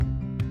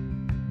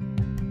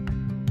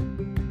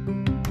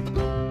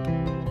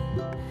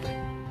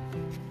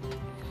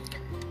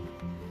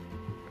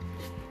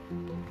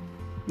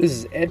This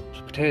is Ed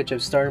Potato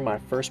Chip starting my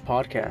first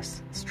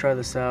podcast. Let's try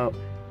this out.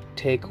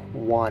 Take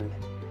one.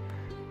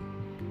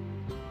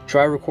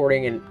 Try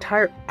recording an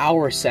entire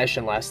hour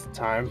session last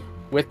time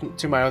with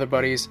two of my other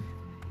buddies.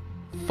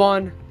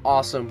 Fun,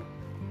 awesome,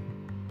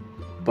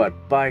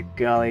 but by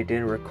golly,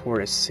 didn't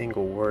record a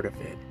single word of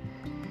it.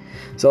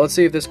 So let's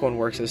see if this one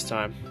works this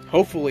time.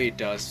 Hopefully it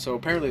does. So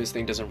apparently this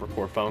thing doesn't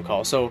record phone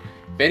calls. So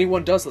if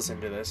anyone does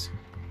listen to this,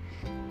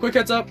 quick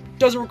heads up,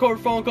 doesn't record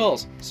phone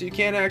calls. So you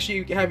can't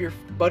actually have your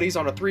buddies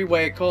on a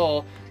three-way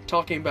call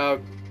talking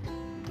about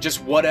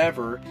just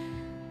whatever.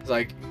 It's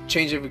like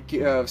change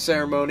of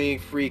ceremony,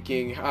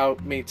 freaking how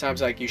many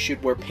times like you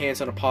should wear pants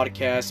on a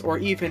podcast, or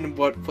even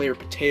what flavor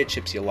potato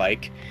chips you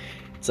like.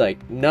 It's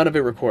like none of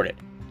it recorded.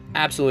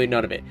 Absolutely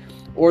none of it.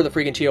 Or the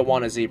freaking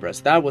Tijuana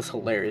Zebras. That was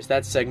hilarious.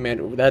 That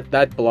segment,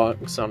 that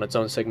belongs on its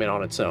own segment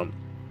on its own.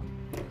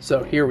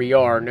 So here we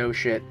are, no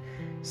shit,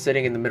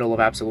 sitting in the middle of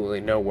absolutely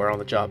nowhere on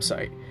the job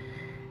site,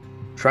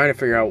 trying to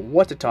figure out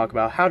what to talk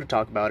about, how to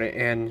talk about it,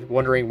 and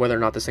wondering whether or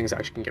not this thing's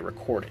actually can get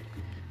recorded.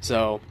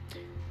 So,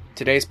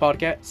 today's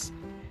podcast,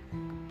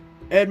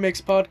 Ed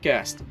Makes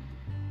Podcast.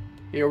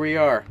 Here we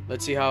are.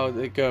 Let's see how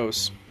it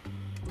goes.